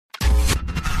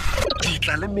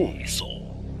ditlalemeso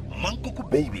Mankoko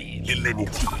Baby le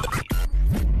Lenity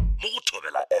mo go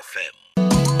Thobela FM.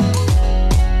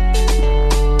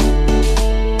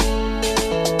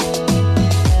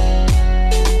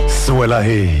 Swela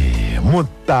he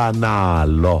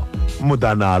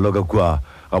mutanalo ka kwa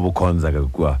ga bokhonza ka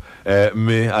kwa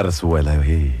me a re swela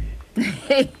he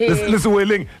le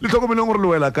sweleng le tlhokomeleng gore le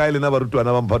wela kae lena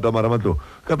barutwana ba mphatwa maramatlo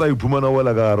ka ta iphumana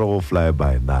wela ka re go fly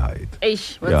by night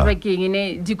what's baking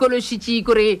ne diCollege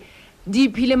gore di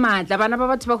phile matla bana ba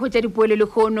batho ba khotsa dipoele le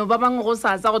khono ba bang go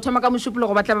satsa go thoma ka moshupolo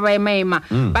go batla ba ba emaema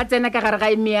ba tsena ka gare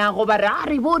ga emea go ba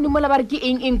re bone mola ba re ke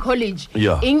in college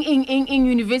in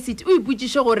university o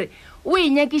iputsishe gore o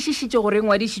inyakishishitse gore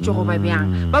ngwadishitse go ba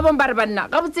byang ba bang ba re banna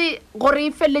ga botse gore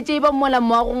e felletse ba mola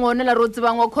mo go ngone la rotse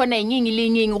bangwa khona eng le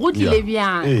eng go tlile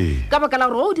byang ka baka la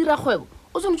gore o dira kgwebo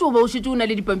o sentse o ba o shitse una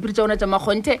le dipampiri tsa ona tsa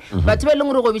magonte batho ba leng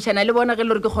gore go bishana le bona ge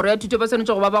le re ke Kgoro ya Thuto ba sentse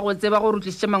go ba go tseba go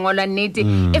rutlishitse mangwalo a nnete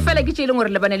e fela ke tšeleng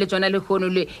gore le bana le tsona le khono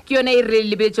le ke yona e re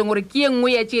lebetseng gore ke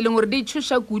engwe ya tšeleng gore di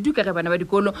tshusha kudu ka ge bana ba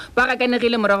dikolo ba ga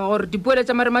kanegile morago gore dipuelo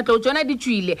tsa marematlo tsona di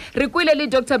tswile re kwile le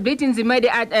Dr. Blade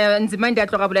Nzimande a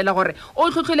tloga bolela gore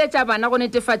o tlhotlholetsa bana go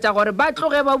netefatsa gore ba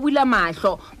tloge ba bula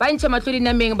mahlo ba ntshe mahlo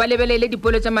dinameng ba lebelele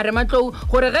dipuelo tsa marematlo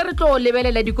gore ge re tlo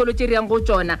lebelela dikolo tse riang go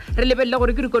tsona re lebelele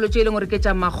gore ke dikolo tse leng gore ke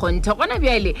tsa magonta gona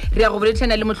bjale re ya go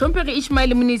boletšana le motlhomphegi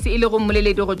Ishmael Mnisi ile go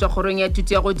mmoleledi go tswa Kgorong ya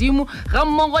Thuto ya Godimo ga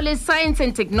mmogo le Science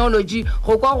and Technology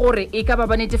go kwa gore e ka ba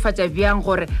netefatsa bjang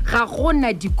gore ga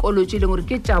gona dikolo tse leng gore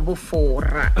ke tša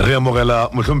bofora re amogela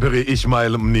motlhomphegi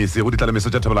Ishmael Mnisi go ditlalemeso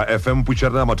tša Thobela FM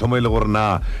putsherana mathomo ile gore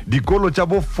na dikolo tša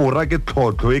bofora ke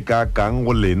tlhotlho e ka kang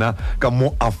go lena ka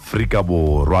mo Afrika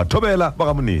Borwa Thobela ba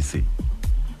ga Mnisi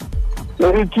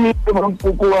re ke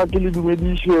Mankoko wa ke le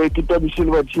dumedishe ke tabishe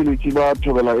le batšheletši ba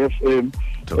Thobela FM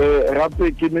gape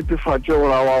ke netefatše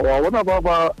gore wa bona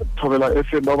ba Thobela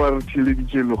FM ba re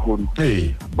tšheleditše le kgono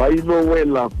ba ile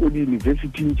wela ko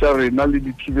di-university tša rena le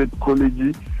di-TVET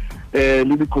college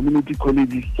le di-community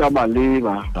colleges tša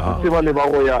maleba se ba le ba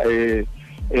go ya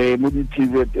mo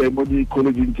di-TVET mo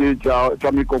di-collegeng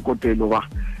tša mekokotelo ba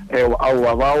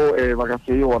aowa bao ba ka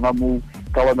se ye gona mo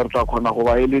ka bana re tla kgona go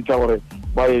ba eletša gore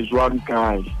ba e jwang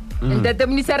kae ntate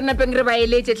Mnisi re napeng re ba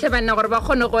eletse tle bana gore ba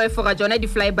kgone go efoga tsona di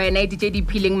fly by night tse di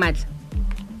phileng matla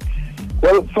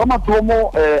well sa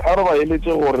mathomo a re ba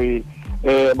eletse gore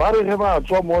ba re ge ba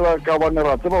tswa mola ka bane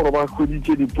ra tseba gore ba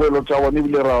kgoditše dipoelo tša bone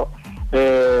ebile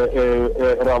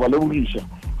ra ba lebogiša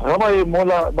ga ba e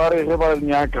mola ba re ge ba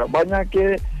nyaka ba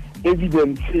nyake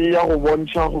evidence ya go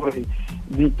bontšha gore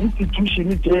di-institution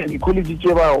tše di-college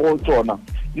tše ba go tsona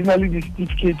di na le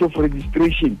di-certificate of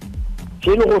registration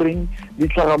tše le goreng di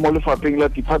tlhaga mo lefapheng la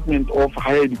Department of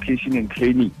Higher Education and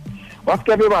Training ba se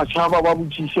ka be ba tšhaba ba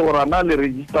botšiše gore na le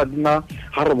registered na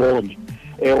ga re bone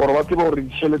gore ba tsebe gore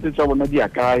ditšhelete tša bona di ya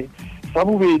kae sa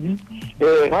bobedi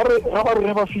ga ba re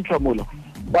ge ba fitlha mola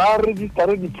ba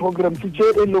registere di-programs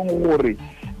tše e leng gore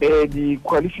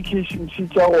di-qualifications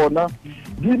tša gona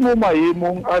di mo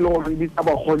maemong a le gore di tla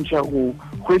ba kgontšha go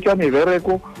hwetša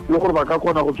mebereko le gore ba ka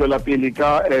kgona go tswela pele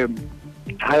ka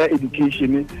higher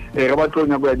education ga ba tlo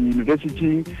nyako ya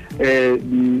di-university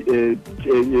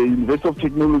University of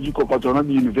Technology kopa tsona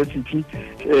di-university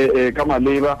ka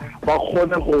maleba ba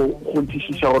kgone go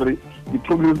ntšišiša gore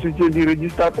di-programs tse di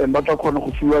registered and ba tla kgona go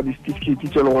fiwa di-certificate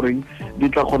tše le goreng di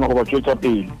tla kgona go ba tswetša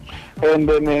pele and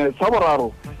then sa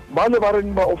boraro ba le ba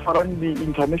reng ba offerang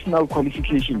di-international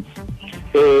qualifications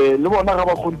le bona ga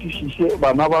ba kgontišiše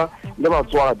bana ba le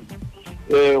batswadi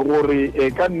gore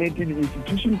ka nnete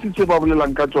di-institutions tse ba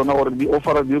bolelang ka tsona gore di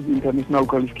offera di-international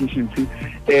qualifications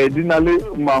di na le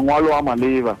mangwalo a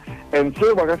maleba and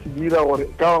seo ba ka se dira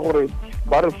ka gore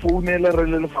ba re founele re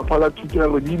le lefapha la Thuto ya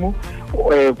Godimo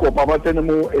kopa ba tsene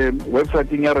mo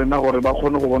websiteng ya rena gore ba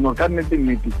kgone go bona ka nnete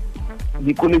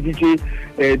di-college tse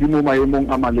di mo maemong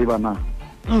a maleba na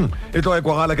e tlo e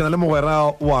kwagala ke na le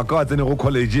mogwera wa ka wa tsene go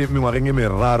college mengwageng e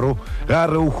meraro ga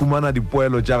re o humana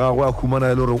dipoelo tša gagwe a humana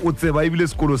le gore o tseba ebile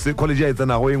sekolo se college a e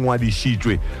tsenago e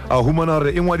ngwadišitšwe a humana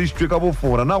gore e ngwadišitšwe ka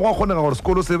bofora na go a kgonega gore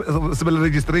sekolo se be le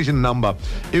registration number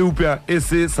e upea e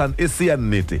se ya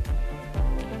nnete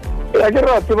a ke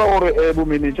re a tseba gore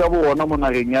bomenetša bo gona mo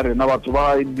nageng ya rena batho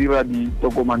ba dira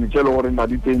ditokomane tše le gore ba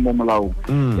di teng mo molaong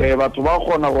batho ba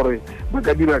kgona gore ba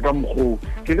ka dira ka mokgwa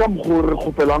ke ka mokgwa re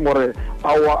kgopelang gore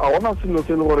a ona selo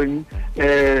se le goreng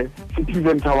se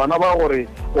preventa bana ba gore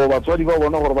o batswadi ba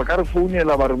bona gore ba ka re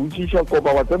founela ba re botsisha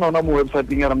kopa ba tsena ona mo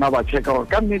website-eng ya rena ba checka gore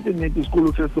ka nnete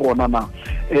sekolo se se gona na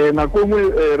nako nngwe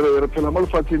re phela mo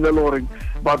lefatsheng le le goreng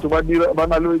batho ba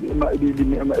na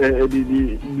le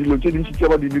dilo tse dintsi tse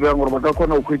ba di dirang gore ba ka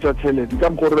kgona go khwetsa tšhelete ka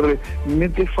mokgwa re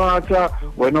netefatsa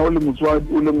wena o le motswadi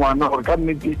o le ngwana gore ka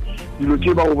nnete dilo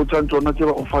tse ba go botsang tsona tse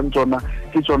ba go fang tsona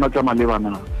ke tsona tsa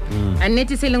malebana a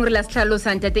nnete se e leng gore la se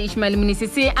tlhalosang tate Ishmael Mnisi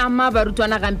se ama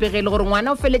barutwana gampe ge e le gore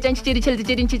ngwana o feletsantšhitše ditšhelete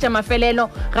tše dintšhi tša mafelelo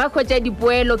ga khwetša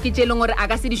dipoelo ke tše e leng gore a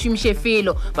ka se di šomiše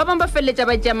felo ba bangwe ba feleletša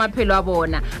ba tšea maphelo a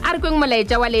bona a re kweng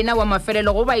molaetša wa lena wa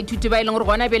mafelelo go baithuti ba e leng gore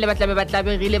gona bjale ba tlabe ba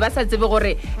tlabegile ba sa tsebe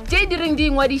gore tše di reng di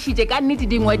ingwadišitše ka nnete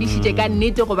di ingwadišitše ka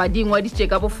nnete goba di ingwadišitše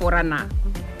ka bofora na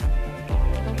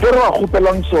se re ba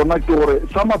kgopelang sona ke gore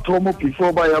sa mathomo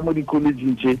before ba ya mo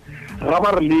dicollegeng tše ga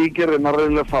ba re leke rena re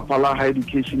lefapha la high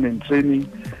education and training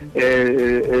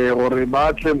gore ba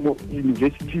tle mo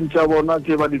university tša bona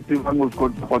tše ba di tsebang we've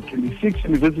got about 26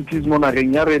 universities mo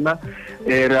nageng ya rena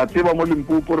re a tseba mo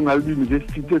Limpopo re na le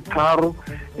di-university tse tharo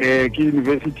ke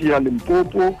university ya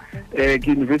Limpopo ke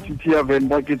university ya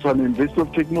Venda ke tswana University of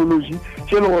Technology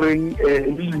tše le goreng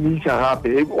le dimisa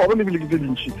gape wa bone bile ke tse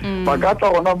dintšhi ba ka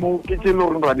tla gona mo ke tše le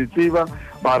goreng ra di tseba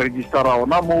ba registera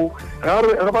gona mo ga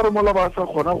ba re mola ba sa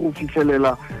kgona go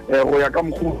fitlhelela go ya ka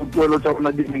mokgwa tuelo tša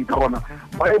rona di leng ka gona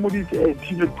ba ye mo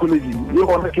di-TVET college le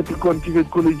gona Capricorn TVET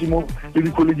college mo le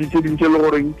di-college tše ding tše le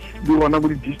goreng di gona mo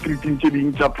di-districting tše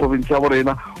ding tša province ya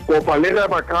borena kopa le ge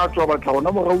ba ka tswa ba tla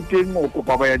gona mo Gauteng o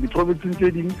kopa ba ya di-provinceng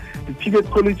tše ding di-TVET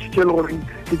college tše le goreng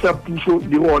ke tša pušo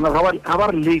di gona ga ba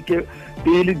re leke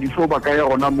pele before ba ka ya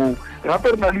gona moo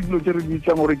gape re na le dilo tše re di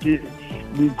itsang gore ke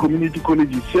di-community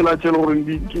colleges sela tše le goreng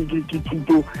ke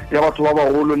thuto ya batho ba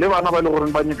bagolo le bana ba le goreng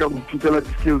ba nyaka go ithutela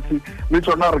di-skills le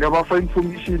tsona re ka ba fa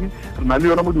information re na le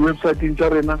yona mo di-websiteng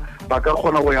tša rena ba ka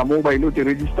kgona go ya moo ba ile go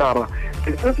di-registera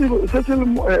se se le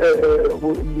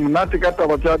monate ka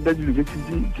taba tša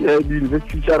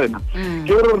di-university tša rena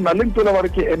ke gore re na le ntole ba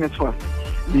re ke NSFAS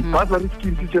di-bursary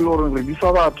schemes tše le goreng re di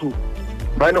fa batho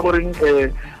ba e le goreng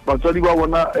batswadi ba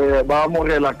bona ba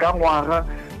amogela ka ngwaga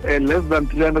less than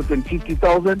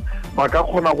 350,000 ba ka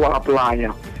kgona go applya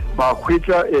ba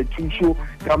khwetsa thuso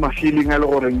ka mafeleng a le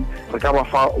goreng re ka ba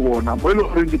fa ona mo e le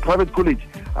goreng di-private college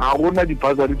ga gona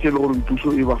di-bursary tse e le goreng thuso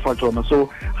e ba fa tsona so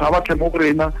ga ba tle mo go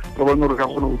rena re bone gore ka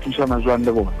kgona go thusana jwang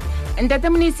le bona ntate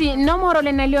Mnisi nomoro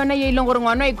lena le yona ye e leng gore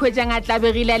ngwana o ikhwetsang a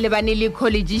tlabegile a lebane le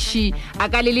college shi a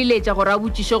ka le leletša gore a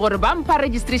botšiše gore ba mpha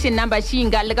registration number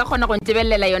shinga le ka kgona go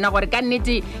ntebelela yona gore ka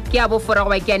nnete ke a bofora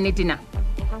goba ke a nnete na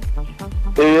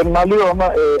na le yona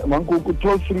mankoko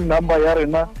toll free number ya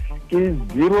rena ke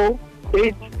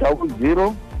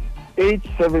 0800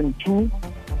 872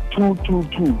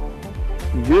 222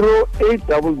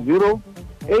 0800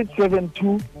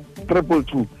 872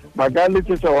 222 ba ka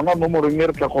letsetsa gona nomorong e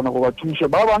re tla kgona go ba thuša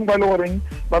ba bangwe ba le goreng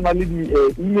ba na le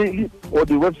di-email or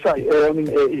di-website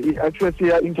access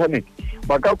ya internet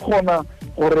ba ka kgona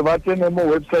gore ba tsene mo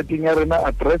websiteng ya rena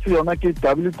address yona ke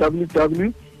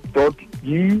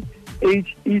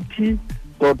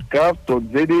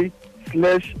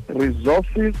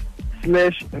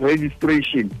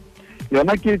www.dhet.gov.za/resources/registration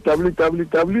yona ke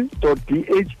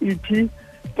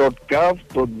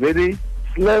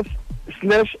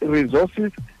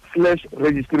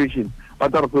www.dhet.gov.za/resources/registration ba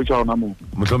tla re kwetša gona moo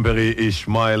motlhompegi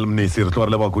Ishmael Mnisi re tlo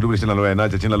re le bakudi bolešana le wena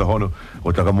tšatšing la lehono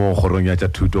go tla ka mo kgorong ya tša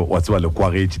thuto wa tseba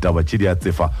lekwagetše taba tše di a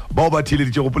tsefa bao ba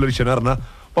theeleditše go poledišano ya rena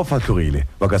ba fatlhogile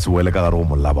ba ka se boele ka gare go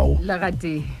molla bao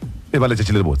lagate e ba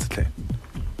letšatši le le botsetlhe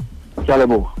ke a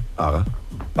leboga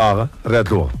aga re a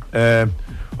tloga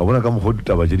wa bona ka mokgwa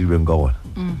ditaba tše di beng ka gona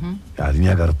ya di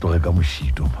nyaka re tloge ka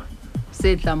mošito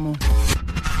se tla mo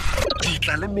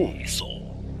ditlalemeso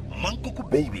mankoko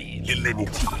baby le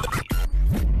lenity